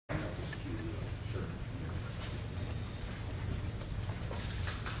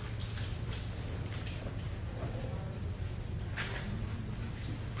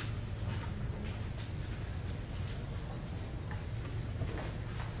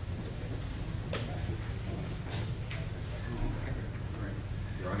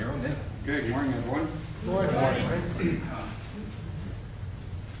Good morning, everyone. Good morning.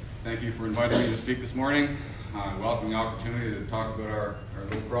 Thank you for inviting me to speak this morning. I welcome the opportunity to talk about our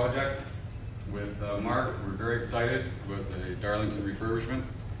little project with Mark. We're very excited with the Darlington refurbishment,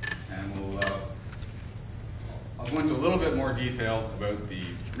 and I'll go into a little bit more detail about the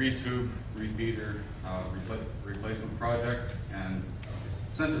retube, repeater replacement project, and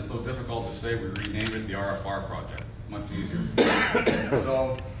since it's so difficult to say, we renamed it the RFR project. Much easier.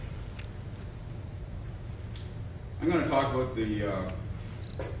 So I'm going to talk about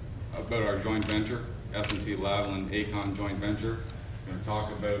our joint venture, SNC-Lavalin Aecon joint venture. I'm going to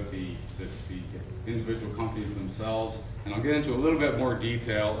talk about the individual companies themselves, and I'll get into a little bit more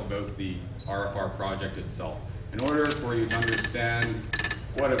detail about the RFR project itself. In order for you to understand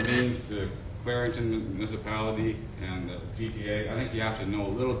what it means to Clarington municipality and the GTA, I think you have to know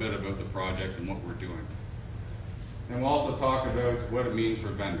a little bit about the project and what we're doing. And we'll also talk about what it means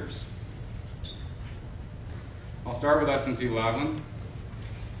for vendors. I'll start with SNC-Lavalin.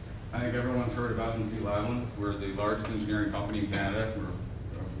 I think everyone's heard of SNC-Lavalin. We're the largest engineering company in Canada.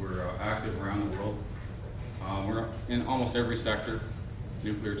 We're active around the world. We're in almost every sector.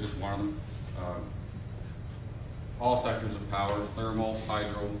 Nuclear is just one of them. All sectors of power, thermal,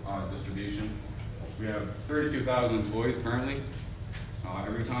 hydro, distribution. We have 32,000 employees currently.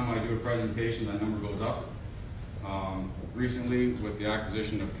 Every time I do a presentation, that number goes up. Recently, with the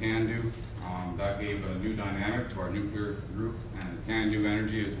acquisition of CANDU, that gave a new dynamic to our nuclear group, and CANDU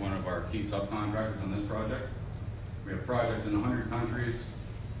Energy is one of our key subcontractors on this project. We have projects in 100 countries,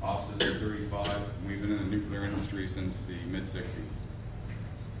 offices in 35, and we've been in the nuclear industry since the mid-60s.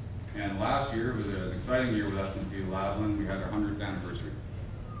 And last year was an exciting year with SNC-Lavalin. We had our 100th anniversary.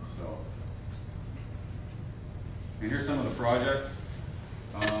 And here's some of the projects.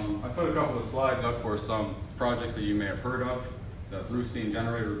 I put a couple of slides up for some projects that you may have heard of. The Bruce steam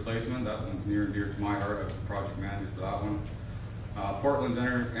generator replacement, that one's near and dear to my heart. I was the project manager for that one. Portland's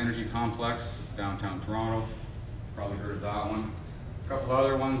Energy Complex, downtown Toronto. Probably heard of that one. A couple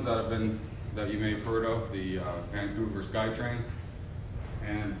other ones that you may have heard of, the Vancouver SkyTrain,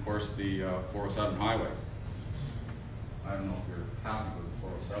 and of course the 407 highway. I don't know if you're happy with the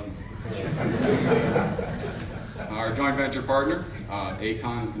 407. Our joint venture partner,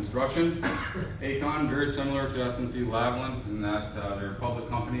 Aecon Construction. Aecon, very similar to SNC-Lavalin in that they're a public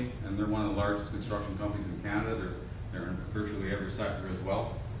company and they're one of the largest construction companies in Canada. They're in virtually every sector as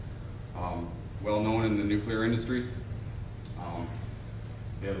well. Well known in the nuclear industry.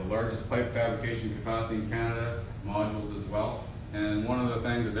 They have the largest pipe fabrication capacity in Canada, modules as well. And one of the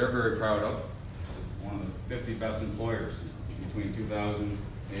things that they're very proud of is one of the 50 best employers between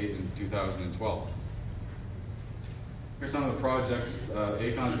 2008 and 2012. Here's some of the projects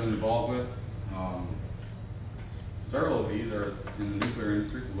Aecon's been involved with. Several of these are in the nuclear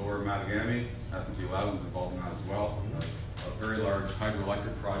industry. Lower Matagami, SNC-Lavalin's involved in that as well. A very large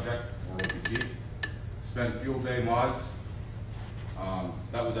hydroelectric project, or OPG. Spent fuel bay mods.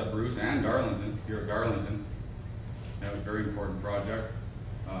 That was at Bruce and Darlington, here at Darlington. That was a very important project.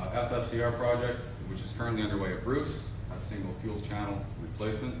 SFCR project, which is currently underway at Bruce. A single fuel channel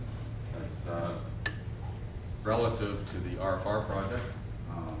replacement. That's relative to the RFR project.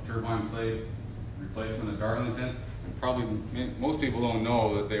 Turbine plate replacement at Darlington. And probably most people don't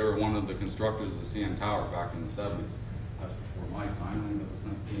know that they were one of the constructors of the CN Tower back in the 70s. That's before my time. I think that was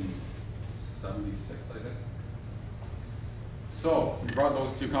 1976, I think. So we brought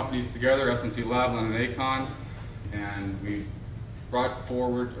those two companies together, SNC-Lavalin and Aecon, and we brought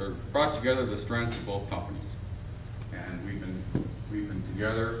together the strengths of both companies. And we've been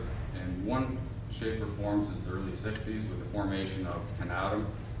together in one shape or form since the early 60s with the formation of Canadim.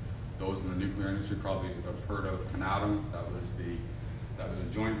 Those in the nuclear industry probably have heard of Canadim. That was a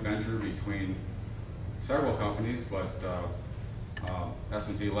joint venture between several companies, but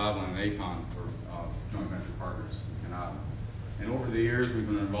SNC-Lavalin and Aecon were joint venture partners in Canadim. And over the years, we've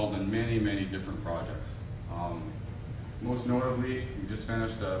been involved in many, many different projects. Most notably, we just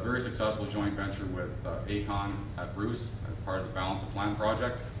finished a very successful joint venture with Aecon at Bruce as part of the Balance of Plant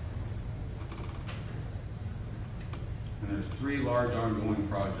project. And there's three large ongoing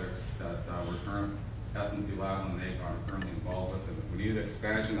projects that SNC-Lavalin and Aecon are currently involved with. The Bonita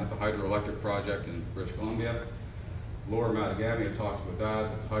expansion, that's a hydroelectric project in British Columbia. Lower Matagami, I talked about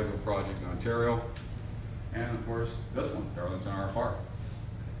that. It's a hydro project in Ontario. And of course, this one, Darlington RFR.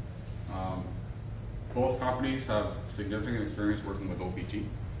 Both companies have significant experience working with OPG.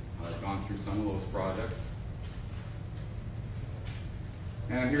 I've gone through some of those projects.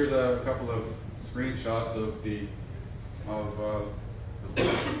 And here's a couple of screenshots of the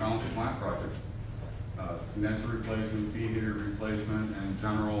Balance of Plant project. condenser replacement, feed heater replacement, and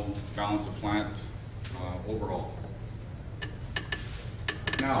general balance of plant overhaul.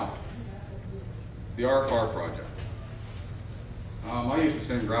 Now, the RFR project. I use the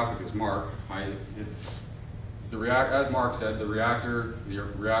same graphic as Mark. As Mark said, the reactor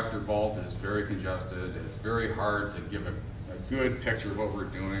vault is very congested. It's very hard to give a good picture of what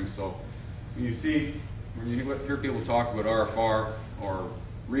we're doing. So when you hear people talk about RFR or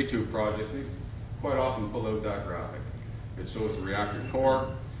retube projects, they quite often pull out that graphic. It shows the reactor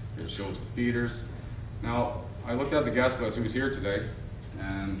core, it shows the feeders. Now, I looked at the guest list who's here today,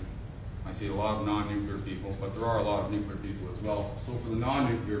 and I see a lot of non-nuclear people, but there are a lot of nuclear people as well. So for the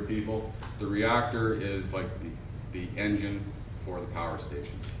non-nuclear people, the reactor is like the engine for the power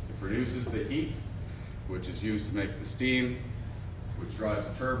station. It produces the heat, which is used to make the steam, which drives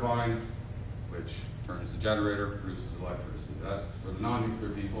the turbine, which turns the generator, produces electricity. That's for the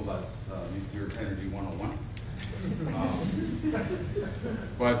non-nuclear people. That's nuclear energy 101.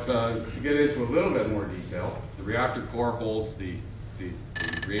 But to get into a little bit more detail, the reactor core holds the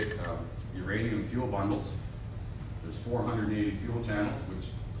uranium fuel bundles. There's 480 fuel channels, which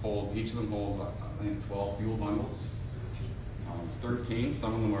each of them hold, I think, 12 fuel bundles. 13.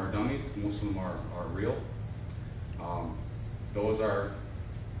 Some of them are dummies. Most of them are real. Those are.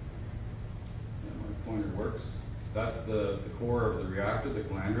 My pointer works. That's the core of the reactor, the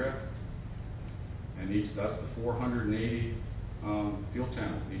calandria, and that's the 480 fuel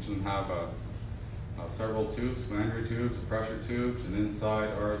channels. Each of them have several tubes, calandria tubes, pressure tubes, and inside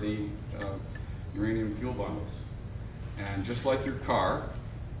are the uranium fuel bundles. And just like your car,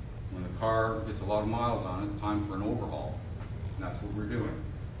 when the car gets a lot of miles on it, it's time for an overhaul. And that's what we're doing.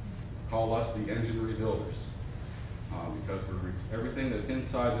 Call us the engine rebuilders. Because everything that's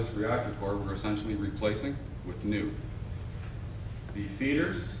inside this reactor core, we're essentially replacing with new. The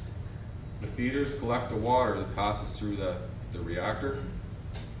feeders collect the water that passes through the reactor,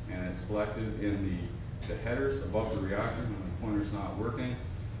 and it's collected in the headers above the reactor when the pointer's not working.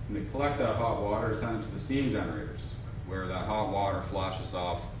 And they collect that hot water, send it to the steam generators, where that hot water flashes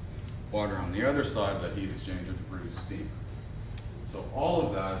off water on the other side of that heat exchanger to produce steam. So all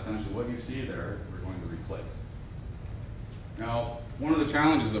of that, essentially what you see there, we're going to replace. Now, one of the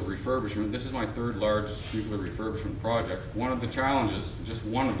challenges of refurbishment, this is my third large nuclear refurbishment project. One of the challenges, just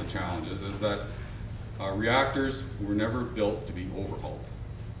one of the challenges, is that reactors were never built to be overhauled.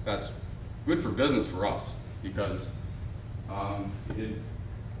 That's good for business for us, because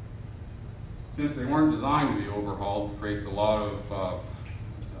since they weren't designed to be overhauled, it creates a lot of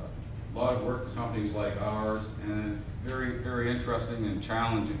work for companies like ours, and it's very, very interesting and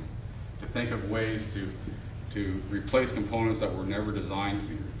challenging to think of ways to replace components that were never designed to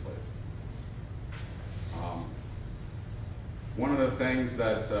be replaced. One of the things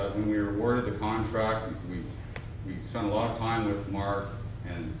that when we were awarded the contract, we spent a lot of time with Mark,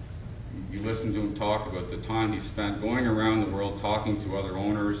 and you listened to him talk about the time he spent going around the world talking to other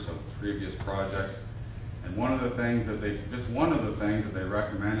owners of previous projects. And one of the things that they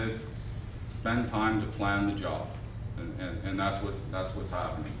recommended, spend time to plan the job, and that's what's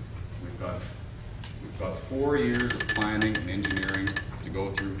happening. We've got 4 years of planning and engineering to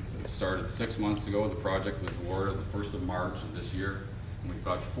go through. It started 6 months ago. The project was awarded the 1st of March of this year, and we've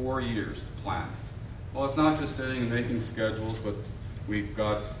got 4 years to plan. Well, it's not just sitting and making schedules, but we've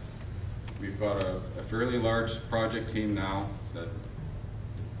got a fairly large project team now that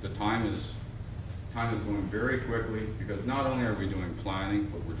the time is going very quickly, because not only are we doing planning,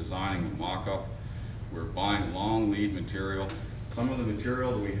 but we're designing a mock-up. We're buying long lead material. Some of the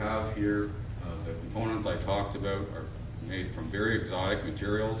material that we have here, the components I talked about, are made from very exotic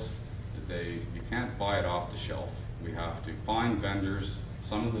materials. You can't buy it off the shelf. We have to find vendors.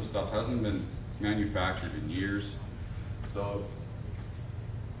 Some of the stuff hasn't been manufactured in years. So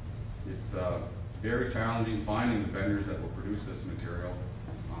it's very challenging finding the vendors that will produce this material.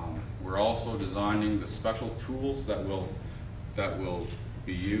 We're also designing the special tools that will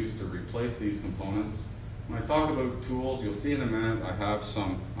be used to replace these components. When I talk about tools, you'll see in a minute I have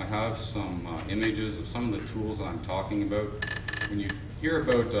some images of some of the tools that I'm talking about. When you hear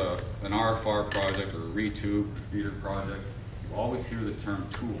about an RFR project or a retube feeder project, you always hear the term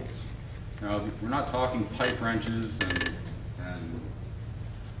tools. Now, we're not talking pipe wrenches and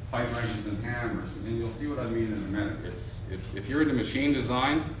hammers, and you'll see what I mean in a minute. If you're into machine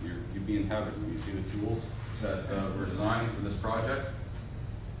design, you'd be in heaven when you see the tools that we're designing for this project.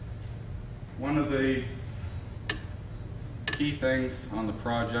 One of the key things on the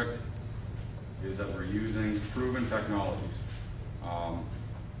project is that we're using proven technologies.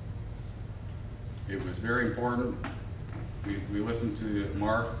 It was very important. We listened to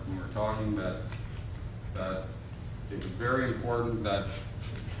Mark when we were talking that that it was very important that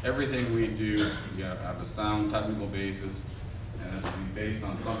everything we do have a sound technical basis and it should be based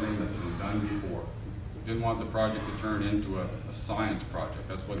on something that's been done before. We didn't want the project to turn into a science project.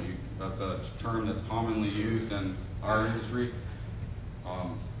 That's a term that's commonly used in our industry.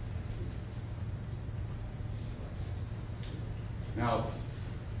 Now,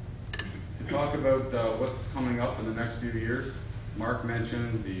 to talk about what's coming up in the next few years, Mark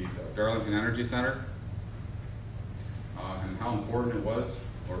mentioned the Darlington Energy Center and how important it was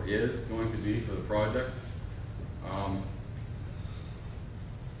or is going to be for the project.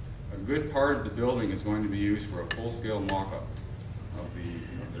 A good part of the building is going to be used for a full-scale mock-up of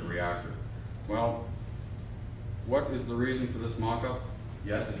the reactor. Well, what is the reason for this mock-up?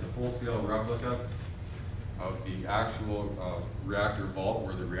 Yes, it's a full-scale replica of the actual reactor vault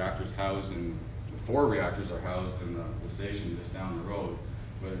where the reactor's housed, and the 4 reactors are housed in the station just down the road.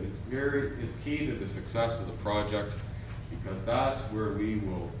 But it's key to the success of the project because that's where we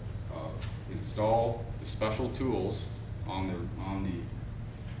will install the special tools on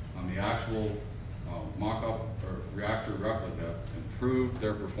the actual mock-up or reactor replica and prove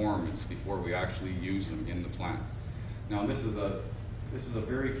their performance before we actually use them in the plant. Now this is a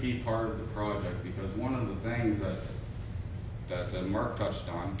very key part of the project because one of the things that Mark touched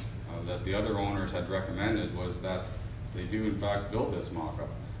on that the other owners had recommended was that they do in fact build this mock-up.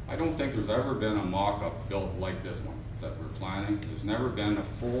 I don't think there's ever been a mock-up built like this one that we're planning. There's never been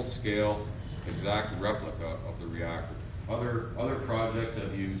a full-scale exact replica of the reactor. Other projects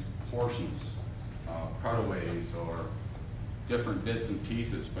have used portions, cutaways, or different bits and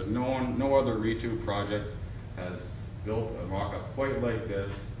pieces, but no other retube project has built a mock-up quite like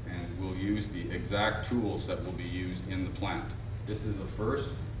this and will use the exact tools that will be used in the plant. This is a first,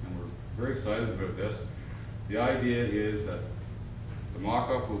 and we're very excited about this. The idea is that the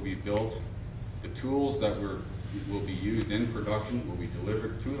mock-up will be built, the tools that will be used in production will be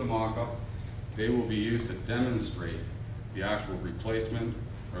delivered to the mock-up. They will be used to demonstrate the actual replacement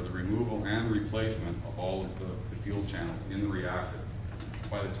or the removal and replacement of all of the fuel channels in the reactor.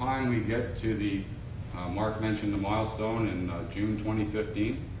 By the time we get to the, Mark mentioned the milestone in June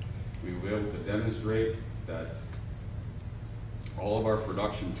 2015, we will be able to demonstrate that all of our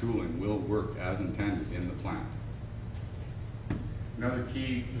production tooling will work as intended in the plant. Another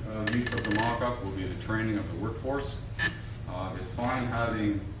key use of the mock-up will be the training of the workforce. It's fine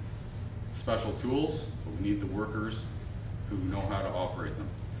having special tools, but we need the workers who know how to operate them.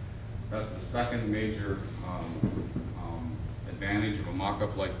 That's the second major advantage of a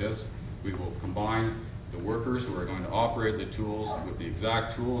mock-up like this. We will combine the workers who are going to operate the tools with the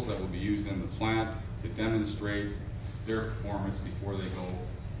exact tools that will be used in the plant to demonstrate their performance before they go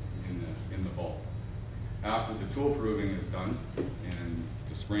in the vault. After the tool proving is done in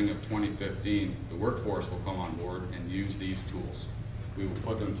the spring of 2015, the workforce will come on board and use these tools. We will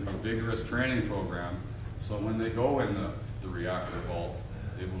put them through a vigorous training program so when they go in the reactor vault,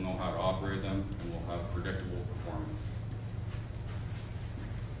 they will know how to operate them and will have predictable performance.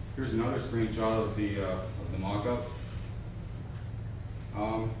 Here's another screenshot of the mock-up.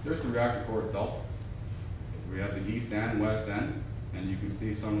 There's the reactor core itself. We have the east and west end, and you can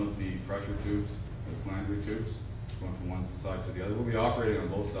see some of the pressure tubes, the calandria tubes, going from one side to the other. We'll be operating on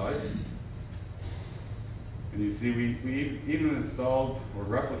both sides. And you see we even installed or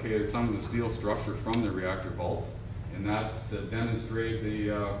replicated some of the steel structure from the reactor vault, and that's to demonstrate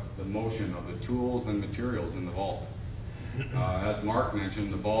the motion of the tools and materials in the vault. As Mark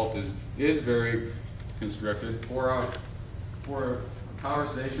mentioned, the vault is very constricted. For a power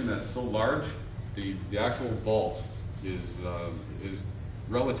station that's so large, the actual vault is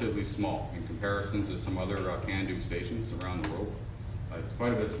relatively small in comparison to some other CANDU stations around the world. It's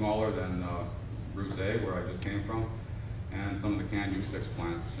quite a bit smaller than Bruce A, where I just came from, and some of the CANDU 6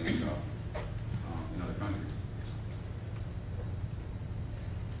 plants in other countries.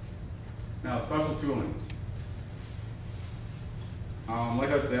 Now, special tooling. Like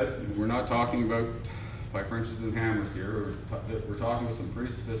I said, we're not talking about pipe wrenches and hammers here. We're talking about some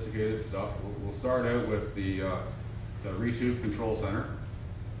pretty sophisticated stuff. We'll start out with the retube control center.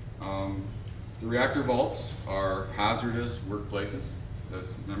 The reactor vaults are hazardous workplaces.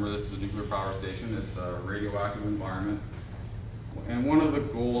 Remember, this is a nuclear power station. It's a radioactive environment. And one of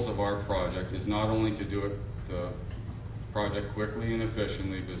the goals of our project is not only to do the project quickly and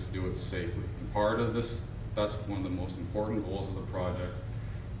efficiently, but to do it safely. And part of this, that's one of the most important goals of the project,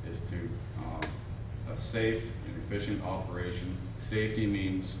 is to a safe and efficient operation. Safety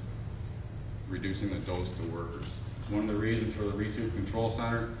means reducing the dose to workers. One of the reasons for the retube control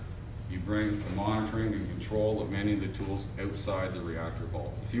center you bring the monitoring and control of many of the tools outside the reactor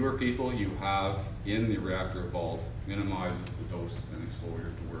vault. The fewer people you have in the reactor vault minimizes the dose and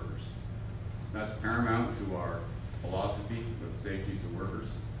exposure to workers. That's paramount to our philosophy of safety to workers.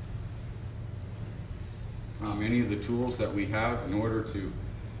 Many of the tools that we have, in order to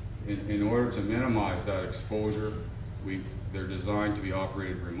minimize that exposure, they're designed to be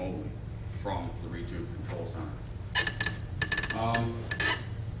operated remotely from the retube control center.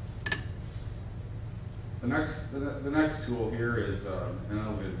 The next tool here is an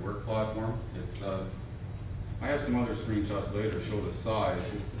elevated work platform. I have some other screenshots later to show the size.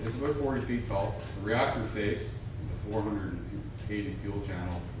 It's about 40 feet tall. The reactor face, the 480 fuel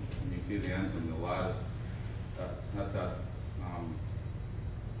channels, and you can see the ends and the lattice. That's that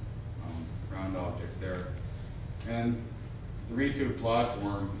round object there. And the retube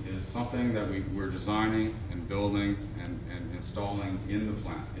platform is something that we're designing and building and installing in the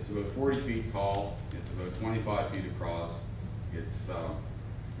plant. It's about 40 feet tall. It's about 25 feet across. It's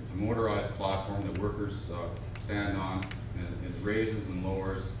a motorized platform that workers stand on, and it raises and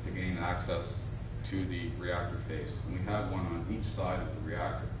lowers to gain access to the reactor face. And we have one on each side of the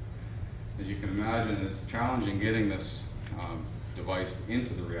reactor. As you can imagine, it's challenging getting this device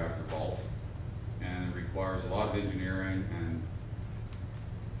into the reactor vault, and it requires a lot of engineering and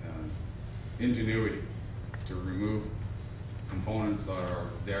ingenuity to remove components that are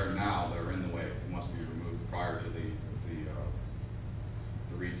there now that are in the way. It must be removed prior to the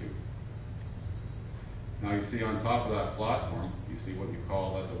retube. Now you see on top of that platform, you see what you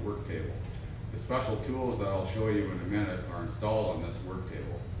call, that's a work table. The special tools that I'll show you in a minute are installed on this work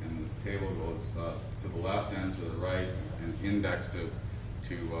table, and the table goes to the left and to the right and indexed to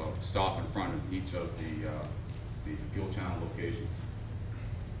stop in front of each of the fuel channel locations.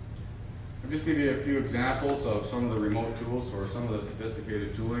 I'll just give you a few examples of some of the remote tools or some of the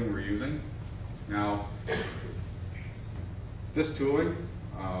sophisticated tooling we're using. Now, this tooling,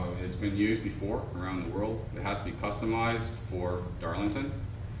 it's been used before around the world. It has to be customized for Darlington.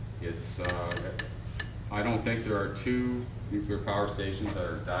 I don't think there are two nuclear power stations that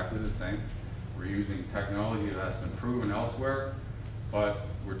are exactly the same. We're using technology that's been proven elsewhere, but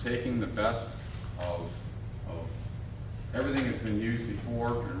we're taking the best of everything that's been used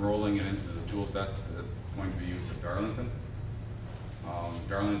before and rolling it into the tool set that's going to be used at Darlington.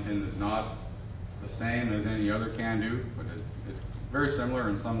 Darlington is not the same as any other CANDU, but it's very similar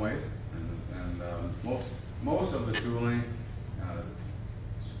in some ways, and most of the tooling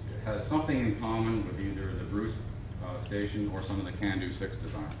has something in common with either the Bruce station or some of the CANDU 6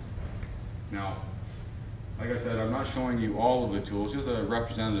 designs. Now, like I said, I'm not showing you all of the tools, just a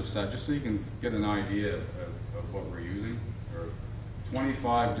representative set, just so you can get an idea of what we're using. There are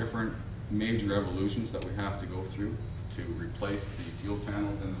 25 different major evolutions that we have to go through to replace the fuel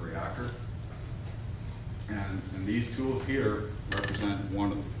channels in the reactor. And these tools here represent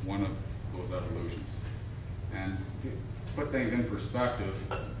one of those evolutions. And to put things in perspective,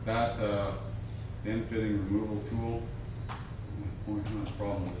 that in-fitting removal tool, I'm going to have a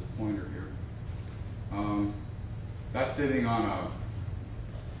problem with this pointer here. That's sitting on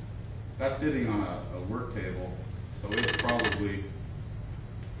a work table, so it's probably,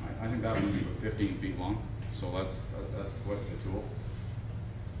 I think that would be about 15 feet long. So that's quite the tool.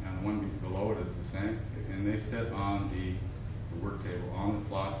 And the one below it is the same, and they sit on the work table on the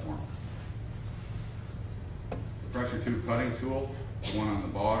platform. The pressure tube cutting tool, the one on the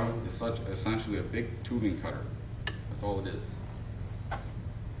bottom, is essentially a big tubing cutter. That's all it is.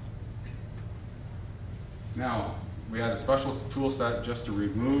 Now, we had a special tool set just to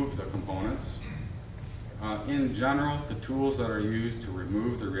remove the components. In general, the tools that are used to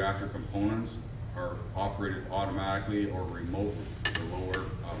remove the reactor components are operated automatically or remotely to lower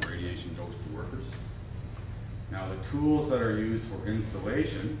radiation dose to workers. Now, the tools that are used for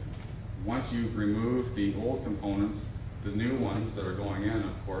installation, once you've removed the old components, the new ones that are going in,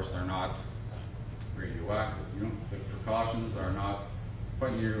 of course, are not radioactive. The precautions are not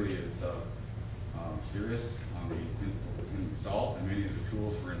quite nearly as serious on the install, and many of the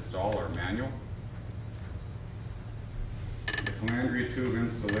tools for install are manual. The calandria tube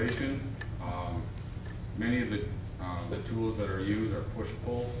installation, many of the tools that are used are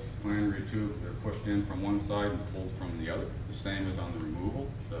push-pull. Calandria tube, they're pushed in from one side and pulled from the other. The same as on the removal.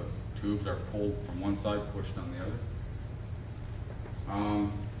 The tubes are pulled from one side, pushed on the other.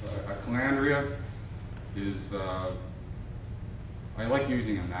 A calandria is, I like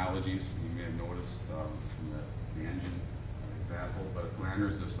using analogies. You may have noticed from the engine example, but a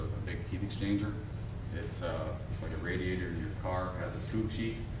calandria is just a big heat exchanger. It's like a radiator in your car. It has a tube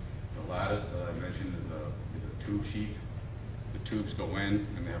sheet. The lattice that I mentioned is a tube sheet. The tubes go in,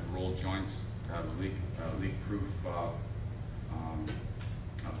 and they have rolled joints to have a leak-proof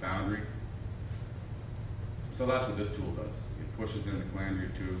boundary. So that's what this tool does. It pushes in the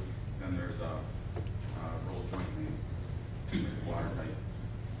calandria tube, then there's a rolled joint main to make it watertight.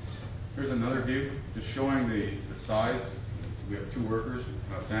 Here's another view, just showing the size. We have two workers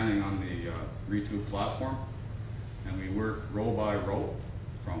standing on the retube platform, and we work row by row,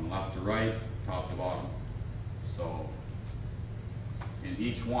 from left to right, top to bottom. So in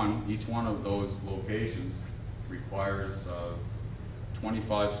each one of those locations requires a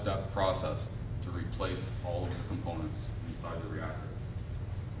 25-step process to replace all of the components inside the reactor.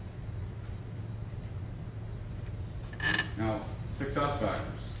 Now, success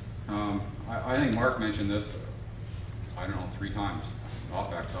factors. I think Mark mentioned this, I don't know, 3 times.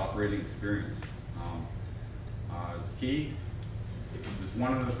 OPEX, operating experience. It's key. It's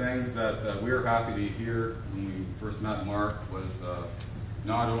one of the things that we were happy to hear when we first met Mark was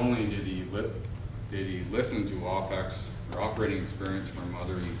not only did he listen to OPEX or operating experience from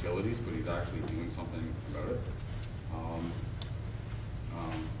other utilities, but he's actually doing something about it.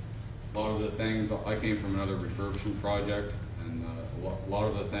 A lot of the things, I came from another refurbishment project, and a lot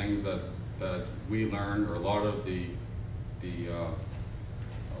of the things that we learned, or a lot of the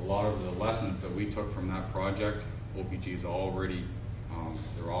lessons that we took from that project, OPG's already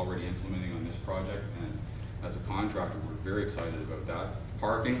they're already implementing on this project, and as a contractor, we're very excited about that.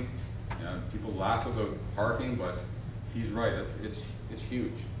 Parking, people laugh about parking, but he's right. It's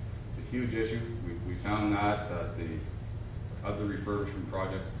huge. It's a huge issue. We found that the other refurbishment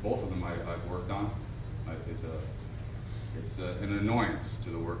projects, both of them I've worked on, it's an annoyance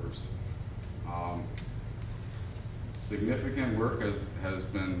to the workers. Significant work has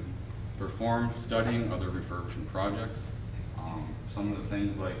been performed studying other refurbishment projects. Some of the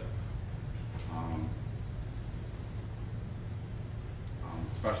things like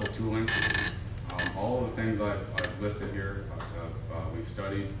special tooling, all of the things I've listed here, we've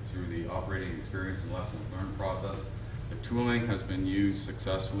studied through the operating experience and lessons learned process. The tooling has been used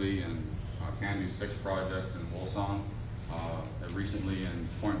successfully in CANDU 6 projects in Wolsong, recently in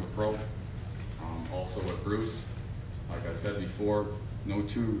Point Lepreau, also at Bruce. Like I said before, no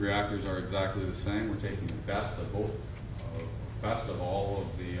 2 reactors are exactly the same. We're taking the best of both, best of all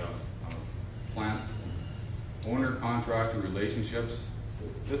of the plants. Owner-contractor relationships.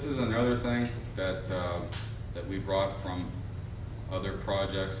 This is another thing that we brought from other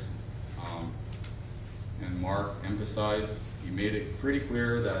projects, and Mark emphasized. He made it pretty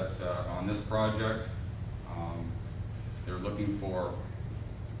clear that on this project, they're looking for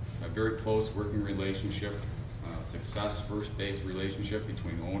a very close working relationship, success first-based relationship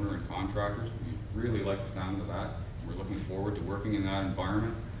between owner and contractors. We really like the sound of that. We're looking forward to working in that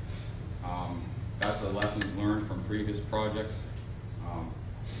environment. That's a lessons learned from previous projects.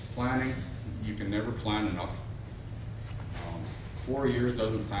 Planning, you can never plan enough. 4 years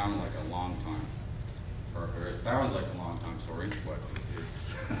doesn't sound like a long time, or it sounds like a long time, sorry, but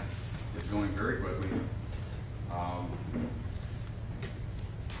it's going very quickly.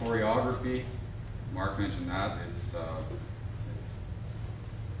 Choreography, Mark mentioned that. It's the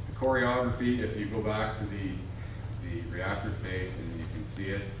choreography. If you go back to the reactor phase, and you can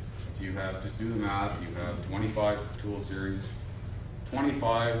see it. If you have, just do the math, you have 25 tool series,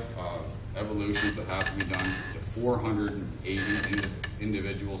 25 evolutions that have to be done to 480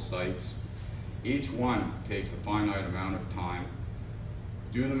 individual sites. Each one takes a finite amount of time.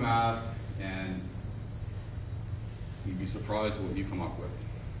 Do the math, and you'd be surprised what you come up with.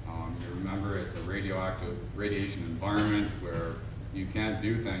 You remember, it's a radioactive radiation environment where you can't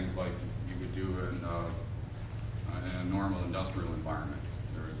do things like you would do in a normal industrial environment.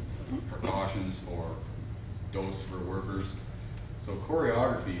 There are precautions for dose for workers. So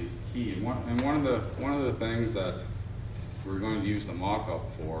choreography is key, and one of the things that we're going to use the mock-up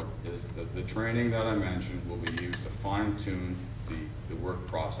for is that the training that I mentioned will be used to fine-tune the work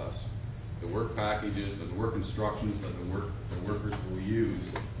process. The work packages, the work instructions that the workers will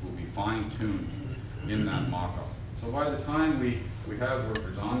use will be fine-tuned in that mock-up. So by the time we have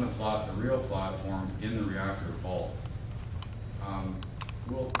workers on the real platform in the reactor vault,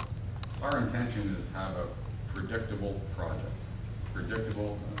 our intention is to have a predictable project.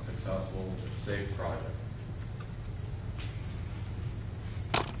 Predictable, successful, safe project.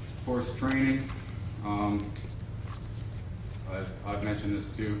 Of course, training. I've mentioned this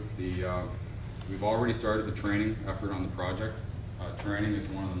too. We've already started the training effort on the project. Training is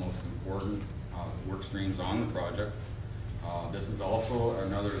one of the most important work streams on the project. This is also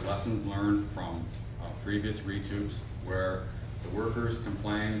another lessons learned from previous retubes where the workers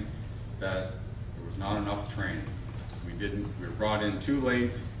complained that there was not enough training. We were brought in too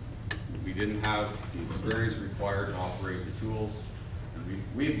late. We didn't have the experience required to operate the tools. And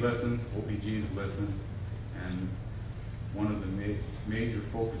we've listened, OPG's listened, and one of the major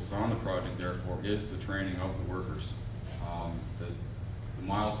focuses on the project, therefore, is the training of the workers. The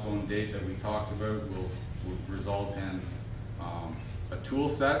milestone date that we talked about will result in a tool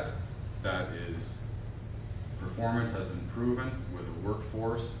set that is performance has been proven with a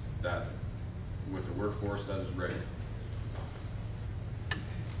workforce that is ready.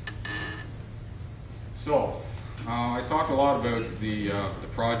 So, I talked a lot about the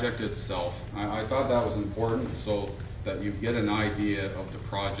project itself. I thought that was important so that you get an idea of the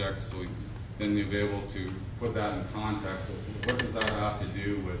project, so then you'll be able to put that in context of what does that have to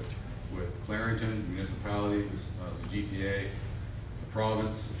do with Clarington, the municipality, the GTA, the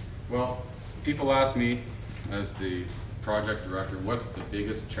province. Well, people ask me, as the project director, what's the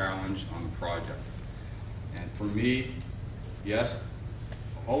biggest challenge on the project? And for me, yes,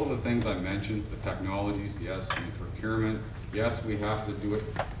 all of the things I mentioned, the technologies, yes, and the procurement, yes, we have to do it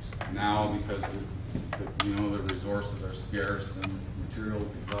now because the resources are scarce and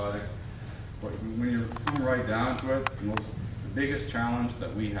materials exotic. But when you come right down to it, the biggest challenge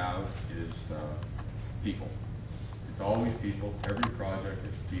that we have is people. It's always people. Every project,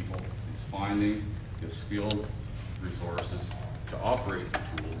 it's people. It's finding the skilled resources to operate the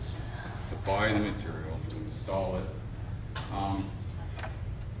tools, to buy the material, to install it.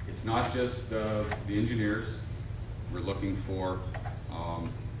 It's not just the engineers. We're looking for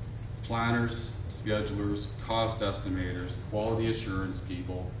planners, schedulers, cost estimators, quality assurance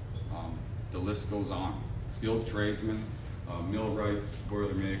people. The list goes on. Skilled tradesmen, millwrights,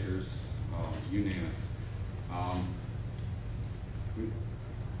 boilermakers, you name it.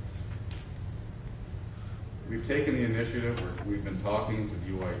 We've taken the initiative. We've been talking to the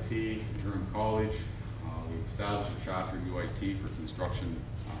UIT, Durham College. We've established a chapter of UIT for construction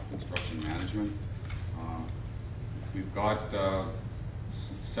management. We've got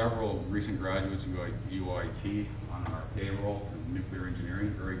several recent graduates of UIT on our payroll in nuclear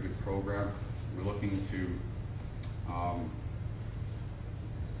engineering, very good program. We're looking to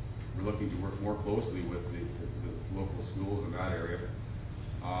work more closely with the local schools in that area.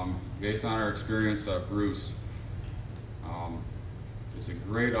 Based on our experience at Bruce, it's a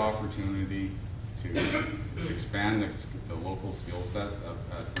great opportunity to expand the local skill sets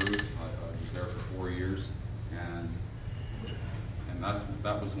at Bruce. I was there for 4 years, and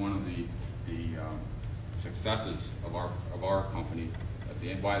that was one of the successes of our company.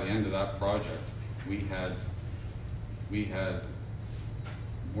 By the end of that project, we had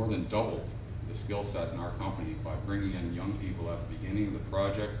more than doubled the skill set in our company by bringing in young people at the beginning of the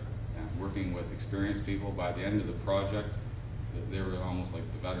project and working with experienced people. By the end of the project, they were almost like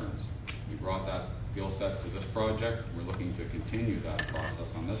the veterans. We brought that skill set to this project. We're looking to continue that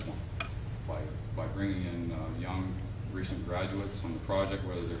process on this one by bringing in young recent graduates on the project,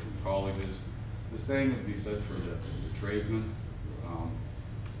 whether they're from colleges. The same would be said for the tradesmen.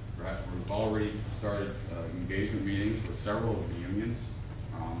 We've already started engagement meetings with several of the unions.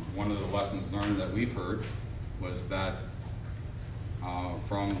 One of the lessons learned that we've heard was that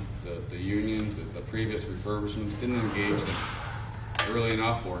from the unions, that the previous refurbishments didn't engage them early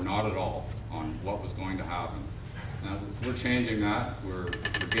enough or not at all on what was going to happen. Now, we're changing that. We're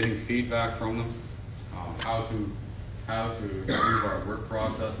getting feedback from them, how to improve our work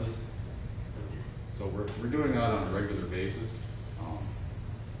processes. So we're doing that on a regular basis.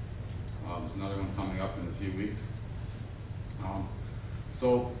 There's another one coming up in a few weeks.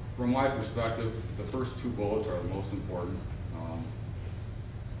 So from my perspective, the first two bullets are the most important.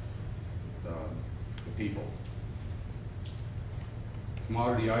 The people.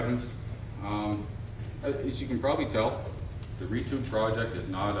 Commodity items. As you can probably tell, the retube project is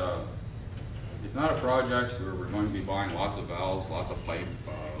not a project where we're going to be buying lots of valves, lots of pipe,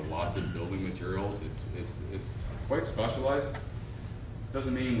 lots of building materials. It's quite specialized.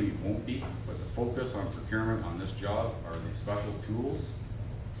 Doesn't mean we won't be, but the focus on procurement on this job are the special tools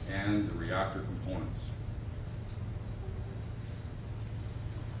and the reactor components.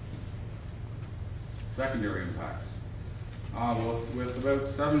 Secondary impacts. With about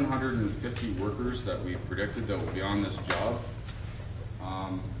 750 workers that we predicted that will be on this job,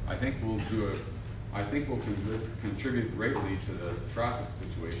 I think we'll contribute greatly to the traffic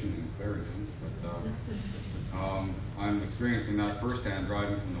situation in Clarington. But I'm experiencing that firsthand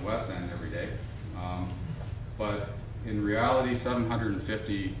driving from the west end every day. But in reality,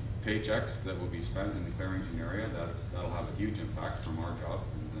 750 paychecks that will be spent in the Clarington area, that'll have a huge impact from our job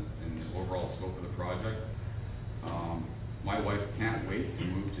in the overall scope of the project. My wife can't wait to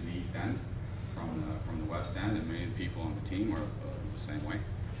move to the east end. from the west end, and many of the people on the team are the same way.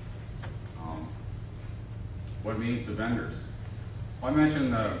 What it means to vendors. Well, I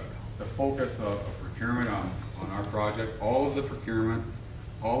mentioned the focus of procurement on our project. All of the procurement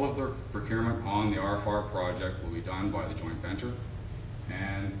on the RFR project will be done by the joint venture,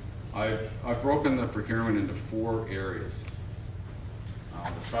 and I've broken the procurement into 4 areas.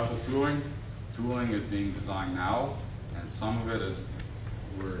 The special tooling is being designed now, and some of it is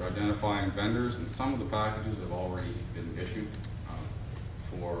we're identifying vendors, and some of the packages have already been issued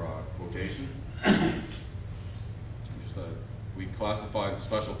for quotation. We classified the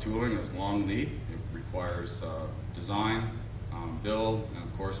special tooling as long lead. It requires design, build, and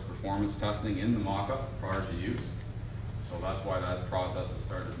of course performance testing in the mock-up prior to use. So that's why that process has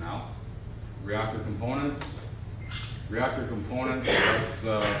started now. Reactor components, that's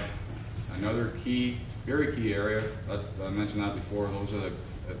another very key area. I mentioned that before. Those are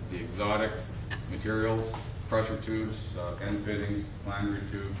the exotic materials, pressure tubes, end fittings, flannery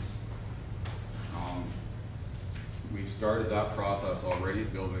tubes. We've started that process already,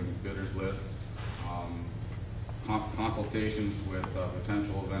 building bidders lists, consultations with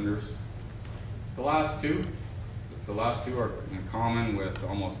potential vendors. The last two are in common with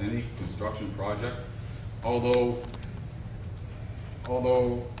almost any construction project, although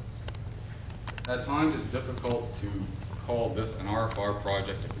at times it's difficult to call this an RFR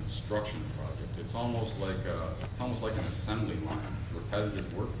project a construction project. It's almost like an assembly line,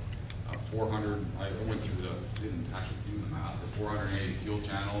 repetitive work. 400. I went through didn't actually do the math. The 480 fuel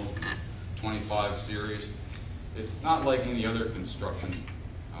channels, 25 series. It's not like any other construction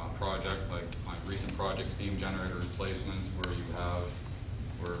project, like my recent project, steam generator replacements, where you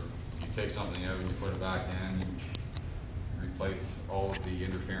take something out and you put it back in, you replace all of the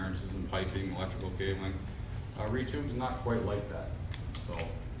interferences and piping, electrical cabling. Retube is not quite like that.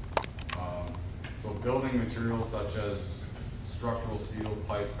 So building materials such as structural steel,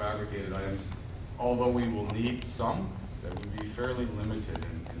 pipe, fabricated items, although we will need some, that would be fairly limited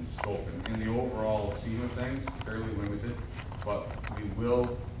in scope. In the overall scheme of things, fairly limited, but we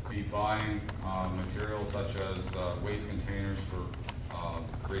will be buying materials such as waste containers for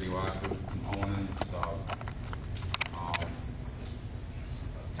radioactive components,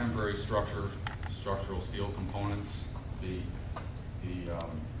 temporary structural steel components, the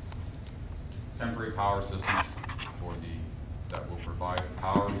temporary power systems that will provide the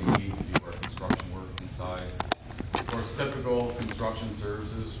power we need to do our construction work inside. Of course, typical construction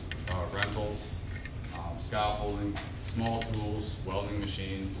services, rentals, scaffolding, small tools, welding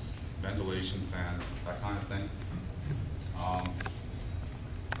machines, ventilation fans, that kind of thing.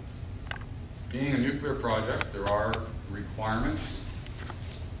 Being a nuclear project, there are requirements.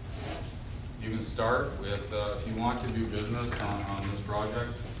 You can start with, if you want to do business on this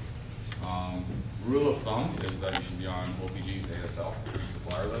project, rule of thumb is that you should be on OPG's ASL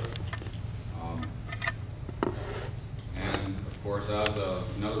supplier list. And of course, as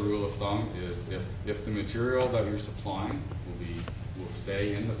another rule of thumb is if the material that you're supplying will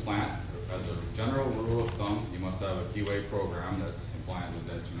stay in the plant, as a general rule of thumb, you must have a QA program that's compliant with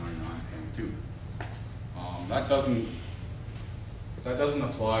ED 299.2. That doesn't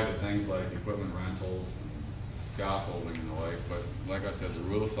apply to things like equipment rentals, scaffolding and the like, but like I said, the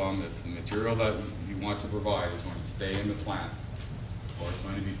rule of thumb, if the material that you want to provide is going to stay in the plant, or it's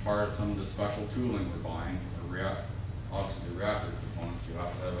going to be part of some of the special tooling we're buying, obviously the reactor components, you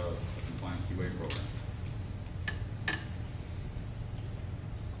have to have a compliant QA program.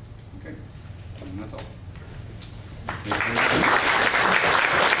 Okay, and that's all.